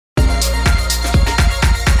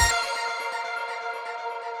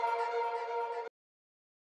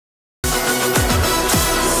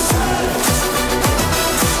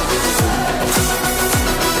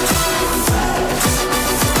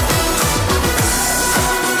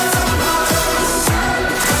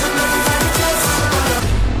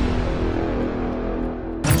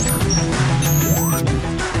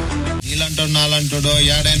ఉంటాడో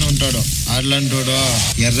ఏడైనా ఉంటాడో అట్లంటాడో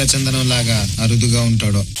ఎర్ర చందనం లాగా అరుదుగా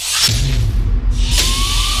ఉంటాడో.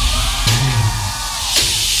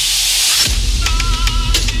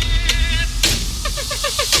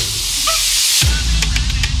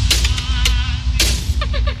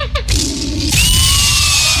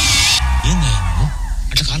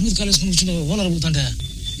 అట్లా కాలు మీద కాలు వేసుకుని కూర్చుంటే ఓనర్ అడుగుతాంటే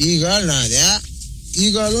ఈ గాలు నాదే, ఈ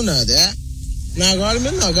గాలు నాదే, నా గాలి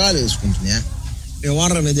మీద నా గాలి వేసుకుంటున్నా. నేను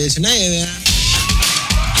ఓనర్ మీద వేసినా ఏమే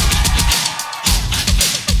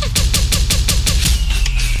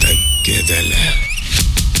తగ్గేదలే.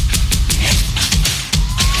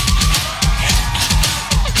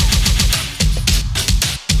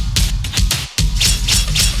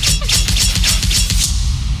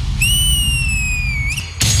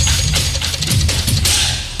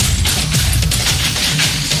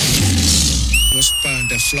 పుష్ప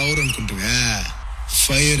అంటే ఫ్లవర్ అనుకుంటుగా,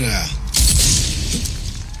 ఫైర్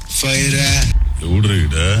ఫైర్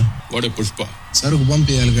వాడే పుష్ప. సరుకు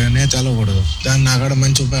పంపించాలి కానీ తెలవకూడదు. దాన్ని నా కాడ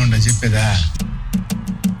మంచి ఉపాయం ఉండే చెప్పేదా.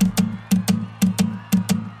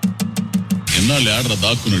 ఎన్నాళ్ళు ఆడరా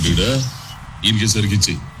దాక్కున్నాడు ఈయనకి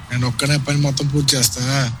సరికిచ్చి. నేను ఒక్కనే పని మొత్తం పూర్తి చేస్తా.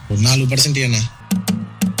 4% అన్నా.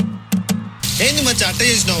 ఏంది మచ్చ అట్ట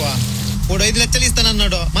చేసినావా? 5 లక్షలు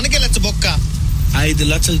ఇస్తానన్నాడు, మనకే లచ్చ బొక్క. 5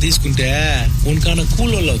 లక్షలు తీసుకుంటే ఉన్కాన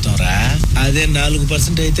కూలోళ్ళు అవుతాంరా. అదే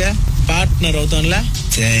 4% అయితే పార్ట్నర్ అవుతాంలా.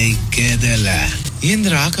 తగ్గేదలే.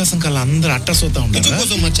 ఏంద్ర ఆకాశం కల్లా అందరూ అట్ట సోతా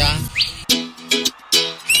ఉంటారు మచ్చా.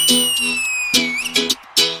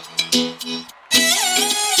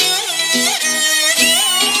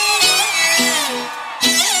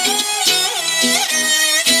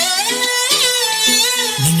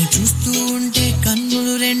 నిన్ను చూస్తూ ఉంటే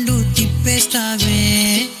కన్నులు 2 తిప్పేస్తావే,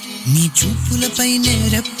 నీ చూపులపైనే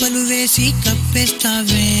రెప్పలు వేసి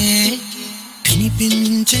కప్పేస్తావే.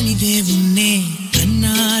 కనిపించని దేవుణ్ణే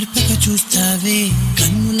కన్నార్పక చూస్తావే,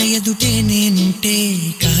 కన్నుల ఎదుటే నేనుంటే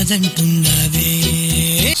కాదంటున్నావే.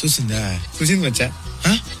 చూసిందా? చూసింది మచ్చా.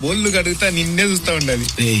 బోళ్ళు కడుగుతా నిన్నే చూస్తా ఉండాలి.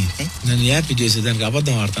 నన్ను హ్యాపీ చేసేదానికి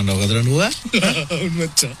అబద్ధం ఆడుతాండావు కదరా నువ్వా? అవును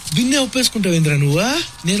మచ్చా. బిన్నే ఒప్పేసుకుంటావు ఏంద్రా నువ్వా?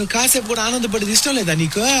 నేను కాసేపు కూడా ఆనందపడేది ఇష్టం లేదా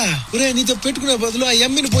నీకు? ఒరే నీతో పెట్టుకునే బదులు ఆ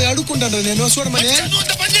ఎమ్మిని పోయి అడుక్కుంటాను నేను. చూడమనే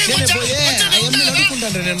పోయి ఆ ఎమ్మిని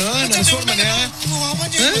అడుక్కుంటాను నేను. నన్ను చూడమనే.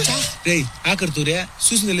 రేయ్ ఆఖరి తూరే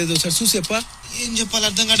చూసింది లేదు సార్ చూసేప్ప. ఏం చెప్పాలి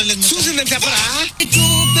అర్థం కావట్లేదు. చూసిందని చెప్పరా?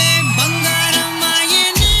 చూపే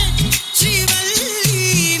బంగారమాయనే, శ్రీవల్లి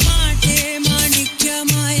మాటే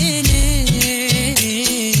మాణిక్యమాయనే.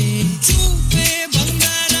 చూపే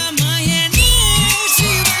బంగారమాయనే,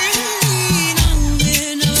 శ్రీవల్లి నవ్వే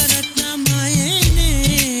నవరత్నమాయనే.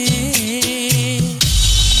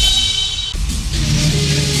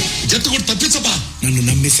 జట్టు కూడా తప్పించపా. నన్ను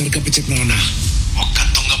నమ్మి సరికప్పి చెప్పినావన్నా. ఒక్క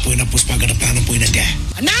దొంగ పోయిన పుష్ప గడ ప్రాణం పోయినట్టే.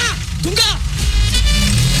 అన్నా దుంగ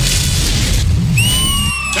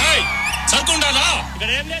సరుకు ఉండాలా? ఇక్కడ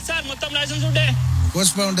ఏం లేదు సార్, మొత్తం లైసెన్స్ ఉంటే.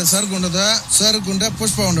 పుష్ప ఉంటే సరుకు ఉండదా, సరుకు ఉంటే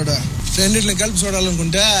పుష్ప ఉండడా. రెండింటిని కలిపి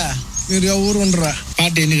చూడాలనుకుంటే మీరు ఊరు ఉండరా.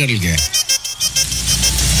 పార్టీ ఎన్ని గంటలకి?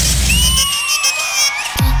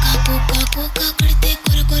 కడితే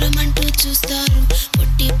కొరకొరమంటూ చూస్తారు,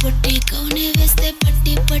 పొట్టి పొట్టి కౌనే వేస్తే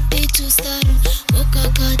పట్టి పట్టి చూస్తారు. ఒక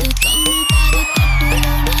కాదు కౌను కాదు,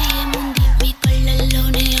 కట్టులోనే ఏముంది, మీ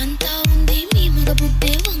కళ్ళల్లోనే అంతా ఉంది. మీ మగ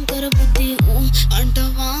బుద్ధి వంకర బుద్ధి.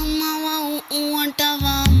 అంటవా అమ్మవా,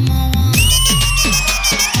 అంటవా అమ్మవా.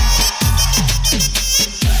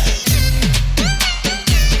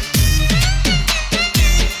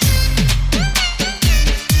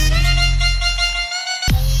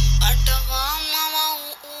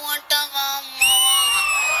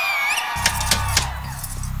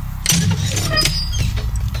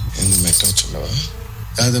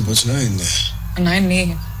 నాయన్ని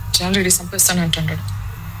ఆల్రెడీ సంపిస్తానంటాడు.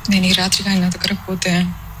 నేను ఈ రాత్రికి ఆయన దగ్గర పోతే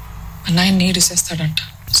అన్నాయన్ని నీడు చేస్తాడంట.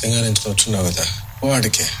 సింగారించుకొచ్చున్నావు కదా,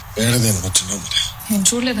 వాడికి వేడదేనికి వచ్చినావు. నేను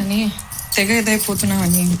చూడలేదని తెగ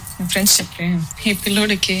ఇదైపోతున్నావని నా ఫ్రెండ్స్ చెప్పే. ఈ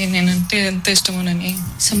పిల్లోడికి నేనంటే ఎంత ఇష్టమోనని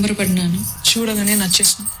సంబరపడినాను. చూడగానే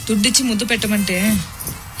నచ్చేసిన. దుడ్డిచ్చి ముద్దు పెట్టమంటే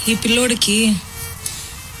ఈ పిల్లోడికి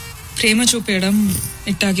ప్రేమ చూపేయడం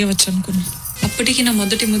ఇట్టాగే వచ్చు అనుకున్నా. అప్పటికి నా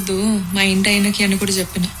మొదటి ముద్దు మా ఇంటి ఆయనకి అని కూడా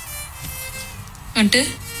చెప్పిన. అంటే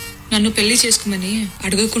నన్ను పెళ్లి చేసుకోమని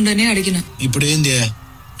అడగకుండానే అడిగిన. ఇప్పుడు ఏంది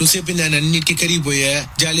నువ్వు చెప్పింది? ఆయన అన్నిటికీ కరిగిపోయా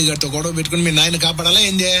జాలీగారితో గొడవ పెట్టుకుని మీ నాయన కాపాడాలా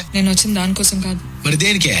ఏంది? నేను వచ్చిన దానికోసం కాదు. మరి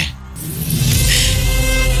దేనికే?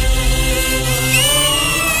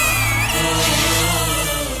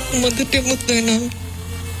 మొదటి ముద్దైనా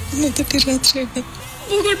మొదటి రాత్రి అయినా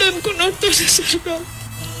ఒకటి అనుకున్నట్టు.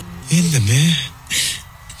 ఏందమ్మే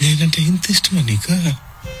నేనంటే ఇంత ఇష్టమా నీకు?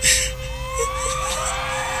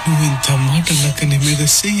 నువ్వు ఇంత మాట నాక నీ మీద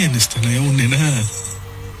చెయ్యనిస్తానా? ఎవరినేనా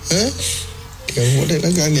ఎవడైనా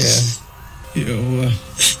కానీ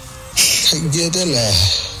తగ్గేదేలే.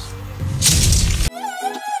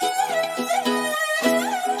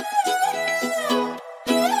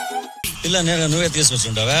 ఇలా నేను నువ్వే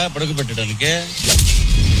తీసుకొచ్చుంటావా పడుకు పెట్టడానికి?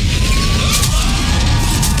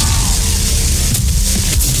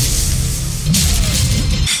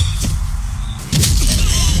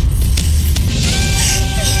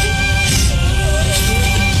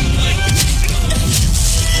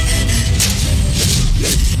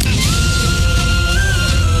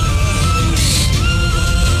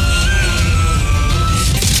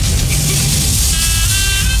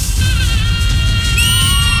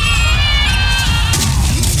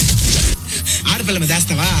 ఆడపిల్ల మీద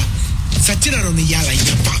వేస్తావా? సచ్చినాడు ఇయ్యాల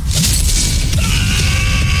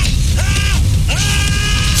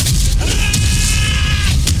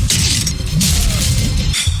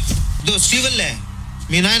శ్రీవల్లే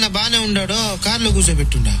మీ నాయన బానే ఉన్నాడు, కార్లో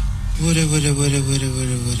కూర్చోబెట్టుండా. ఒరే ఒరే ఒరే ఒరే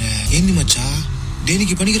ఒరే ఒరే ఏంది మచ్చా,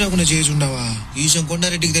 దేనికి పనికి రాకుండా చేసుండావా? ఈశం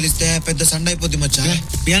కొండారెడ్డికి తెలిస్తే పెద్ద సండ అయిపోద్ది మచ్చా.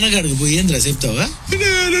 పియానగాడికి పోయి ఏంద్రా చెప్తావా?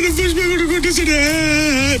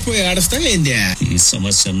 పోయి ఆడస్తావా ఏంది? ఈ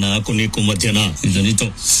సమస్య నాకు నీకు మధ్యన, ఇది నీతో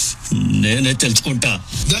నేనే తెలుసుకుంటా.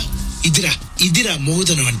 ఇదిరా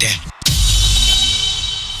మోగుదనం అంటే.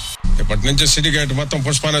 ఇప్పటి నుంచి సిటీ గేట్ మొత్తం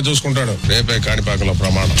పుష్పానే చూసుకుంటాడు. రేపే కాణిపాకలో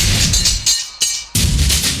ప్రమాణం.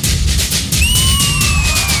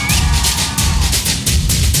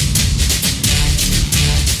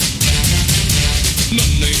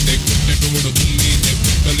 నన్నైతే కొట్టెటోడు భూమినే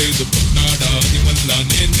పుట్టలేదు పుట్టాడా అది మళ్ళా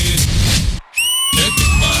నేనే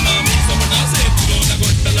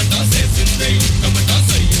గొట్టలట చేసిందే ఉత్తమట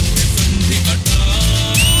సంధి కట్ట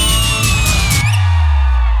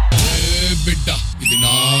బిడ్డ ఇది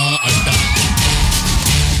నా అడ్డ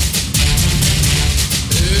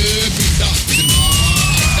బిడ్డ ఇది నా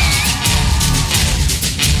అడ్డ.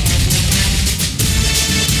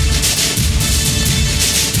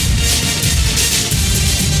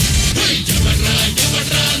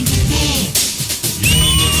 ఎవడ్రా నువ్వు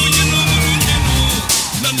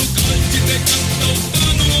నన్ను కాల్చితే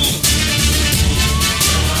కట్టవుతాను.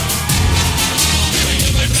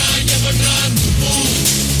 ఎవడ్రా నువ్వు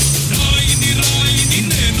రాయిని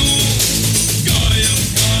నేను గాయం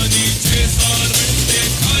కానీ చేశారంటే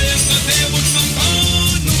ఖాయంగా దేవుణ్ణం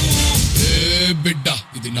కాను. బిడ్డ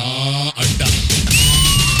ఇది నా అడ్డ.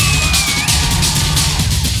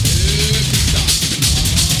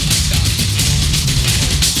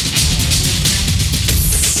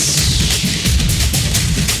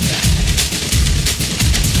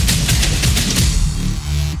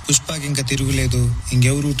 పుష్పకి ఇంకా తిరుగులేదు,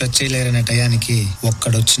 ఇంకెవరూ టచ్ చేయలేరనే టయానికి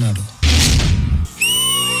ఒక్కడొచ్చినాడు.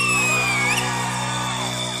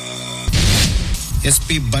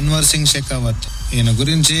 ఎస్పీ బన్వర్ సింగ్ షెకావత్. ఈయన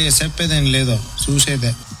గురించి చెప్పేదేం లేదో,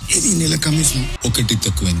 చూసేదే. ఇది నెల కమిషన్ ఒకటి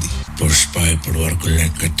తక్కువైంది. పుష్ప ఇప్పటి వరకు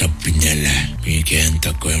లెక్క తప్పిందలే. మీకేం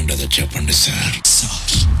తక్కువ ఉండదో చెప్పండి సార్.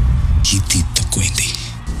 ఇది తక్కువైంది.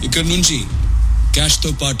 ఇక్కడ నుంచి క్యాష్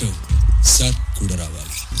తో పాటు సార్ కూడా రావాలి.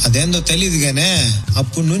 అదేందో తెలియదు గానే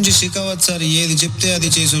అప్పటి నుంచి షెకావత్ సార్ ఏది చెప్తే అది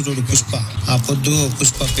చేసేటోడు పుష్ప. ఆ పొద్దు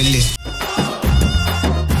పుష్ప పెళ్లి.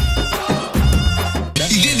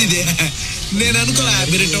 ఇదేంది? నేను అనుకోలే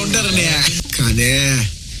మీరు ఇట్లా ఉంటారని. కానీ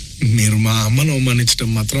మీరు మా అమ్మను అవమానించడం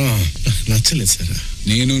మాత్రం నచ్చలేదు సార్.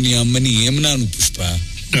 నేను నీ అమ్మని ఏమన్నాను పుష్ప?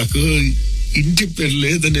 నాకు ఇంటి పేరు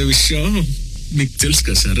లేదనే విషయం మీకు తెలుసు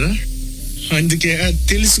కదా సార్. అందుకే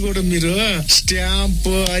తెలిసి కూడా మీరు స్టాంప్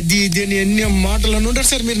అది ఇది అని ఎన్ని మాటలు అని ఉంటారు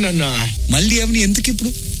సార్ మీరు నన్ను. మళ్ళీ అవని ఎందుకు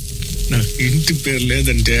ఇప్పుడు? నాకు ఇంటి పేరు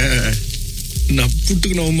లేదంటే నా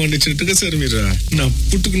పుట్టుకుని అవమానించినట్టుగా సార్. మీరు నా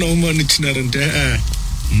పుట్టుకుని అవమానించినారంటే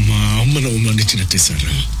మా అమ్మను అవమానించినట్టే సార్.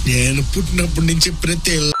 నేను పుట్టినప్పటి నుంచి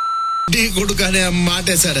ప్రతి కొడుకు అనే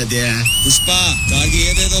మాటే సార్ అదే. పుష్ప తాగి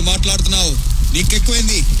ఏదేదో మాట్లాడుతున్నావు,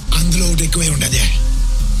 నీకెక్కువైంది. అందులో ఒకటి ఎక్కువై ఉండదే.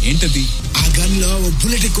 ఏంటది? ఆ గన్ లో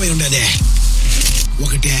బుల్లెట్ ఎక్కువై ఉండదే.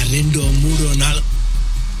 1 2 3 4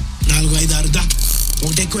 4 5 6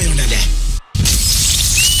 ఒకటి ఎక్కువై ఉండదే.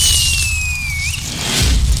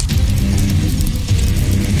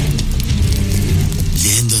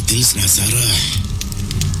 ఏందో తెలిసిన సార్,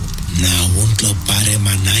 నా ఒంట్లో పారే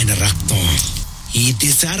మా నాయన రక్తం.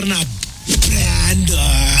 ఇది సార్ నా బ్రాండ్.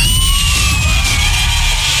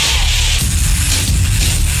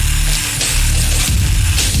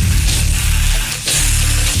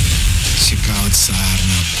 షెకావత్ సార్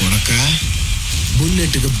నా కొడక.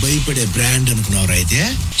 బుల్లెట్ కు భయపడే బ్రాండ్ అనుకున్నావు అయితే,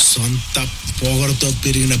 సొంత పొగడతో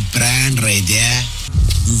పెరిగిన బ్రాండ్ రైతే.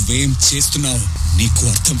 నువ్వేం చేస్తున్నావు నీకు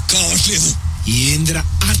అర్థం కావట్లేదు. ఏంద్ర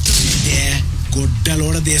అర్థమైతే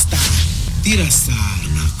గొడ్డలోడ తీస్తా. తీరా సార్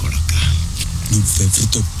నా కొడక.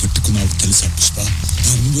 నువ్వెవరితో పెట్టుకున్నావు తెలుసా పుష్ప?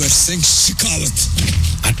 రణ్వీర్ సింగ్ షెకావత్.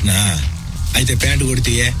 అట్నా? అయితే ప్యాంటు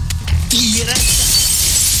కొడితే తీయరా.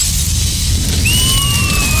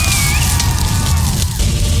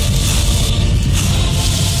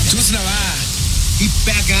 చూసినావా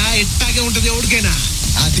ఇప్పాక ఎట్టాగే ఉంటది ఎవరికైనా.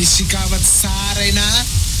 అది షెకావత్ సారైనా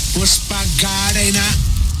పుష్ప గాడైనా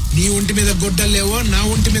నీ ఒంటి మీద గొడ్డలు లేవో నా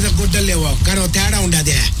ఒంటి మీద గొడ్డలు లేవో కానీ తేడా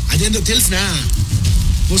ఉండదే. అదేందో తెలిసినా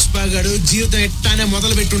పుష్పగాడు జీవితం ఎట్టానే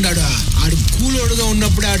మొదలు పెట్టుండాడు. ఆడు కూలోడుగా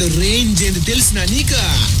ఉన్నప్పుడు ఆడు రేంజ్ ఏంది తెలిసినా నీకు?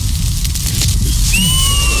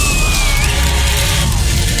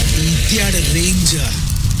 ఇది ఆడు రేంజ్.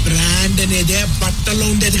 బ్రాండ్ అనేదే బట్టల్లో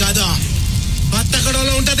ఉండేది కాదు,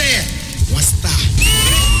 బత్తకడలో ఉంటది. వస్తా.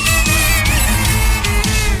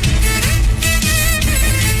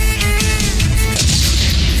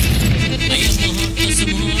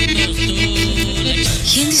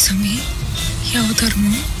 ఏంది సమీ ఈ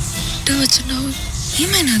అవతారము వచ్చినావు?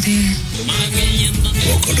 ఏమైనాది?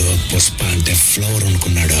 ఒకడు పుష్ప అంటే ఫ్లవర్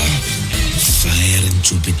అనుకున్నాడు, ఫైర్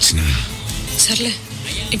చూపించిన. సర్లే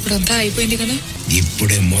ఇప్పుడంతా అయిపోయింది కదా.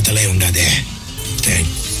 ఇప్పుడే మొదలై ఉండదే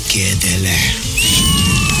తగ్గేదేలే.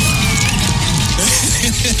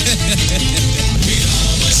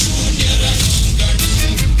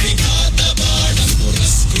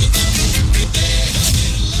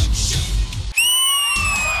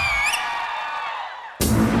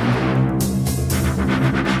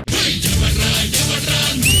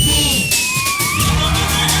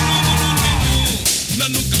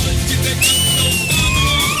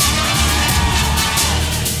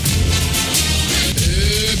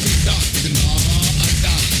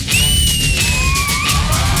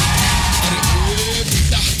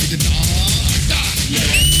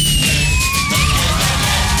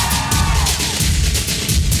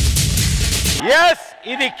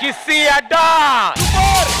 ఇది కిస్సీ అడ్డా.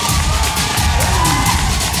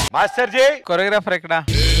 మాస్టర్ జీ కొరియోగ్రాఫర్ ఎక్కడ?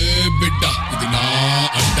 బిడ్డ ఇది నా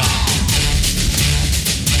అడ్డా.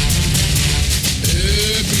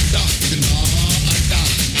 బిడ్డ ఇది నా అడ్డా.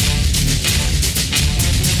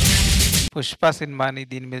 పుష్ప సినిమాని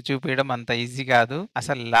దీని మీద చూపించడం అంత ఈజీ కాదు.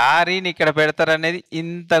 అసలు లారీని ఇక్కడ పెడతారనేది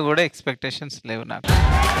ఇంత కూడా ఎక్స్పెక్టేషన్స్ లేవు నాకు.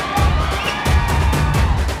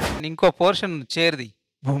 ఇంకో పోర్షన్ చేరిది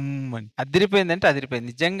బొమ్మని అదిరిపోయిందంటే అదిరిపోయింది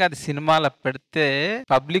నిజంగా. అది సినిమాలో పెడితే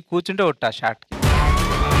పబ్లిక్ కూర్చుంటే ఒట్టా షాట్.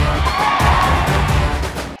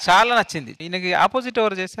 చాలా నచ్చింది. ఈయనకి ఆపోజిట్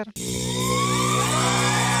ఎవరు చేశారు?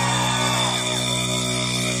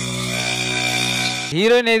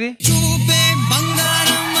 హీరోయిన్ ఏది?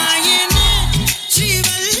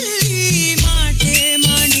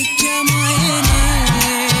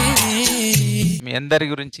 మీ అందరి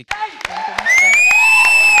గురించి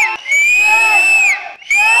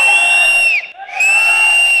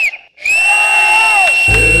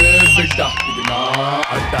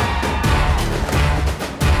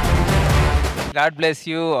God bless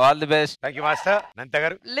you, all the best. Thank you master. నంత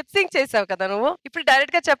గారు లిప్ సింక్ చేసావు కదా నువ్వు, ఇప్పుడు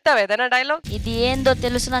డైరెక్ట్ గా చెప్తావు ఏదైనా డైలాగ్? ఇది ఏందో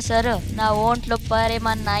తెలుసునా సార్, నా ఒంట్లో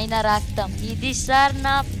పరేమన్న నాయన రాస్తాం. ఇది సార్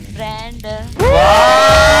నా బ్రాండ్.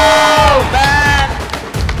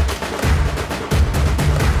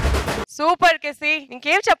 సూపర్ కిసి.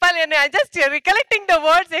 ఇంకేం చెప్పాలి అని I just recollecting the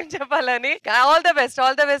words ఏం చెప్పాలని. All the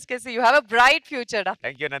best కిసి. You have a bright future.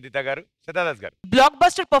 Thank you Nanditha గారు. సదాదాస్ గారు బ్లాక్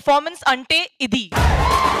బస్టర్ పర్ఫార్మెన్స్ అంటే ఇది.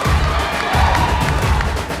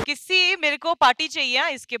 కిస్సీ मेरे పార్టీ చెయ్యా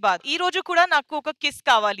इसके बाद ఈ రోజు కూడా నాకు ఒక కిస్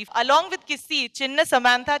కావాలి. అలాంగ్ విత్ కిస్సీ చిన్న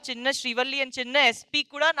సమాంత, చిన్న శ్రీవల్లి అండ్ చిన్న ఎస్పీ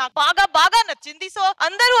కూడా నాకు బాగా నచ్చింది. సో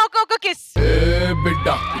అందరూ ఒక్కొక్క కిస్. బిడ్డ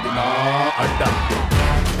ఇది నా అడ్డా.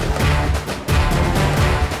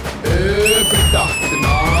 బిడ్డ ఇది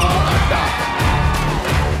నా అడ్డా.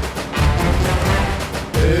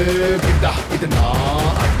 బిడ్డ ఇది నా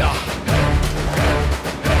అడ్డా.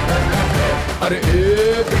 అరే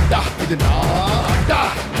బిడ్డ ఇది నా అడ్డా.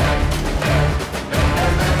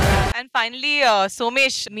 And finally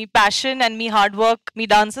Somesh, me passion and me hard work, me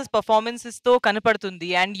dancers performances తో కనపడుతుంది.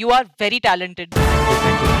 And you are very talented.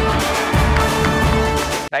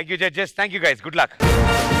 Thank you judges. Thank you guys. Good luck.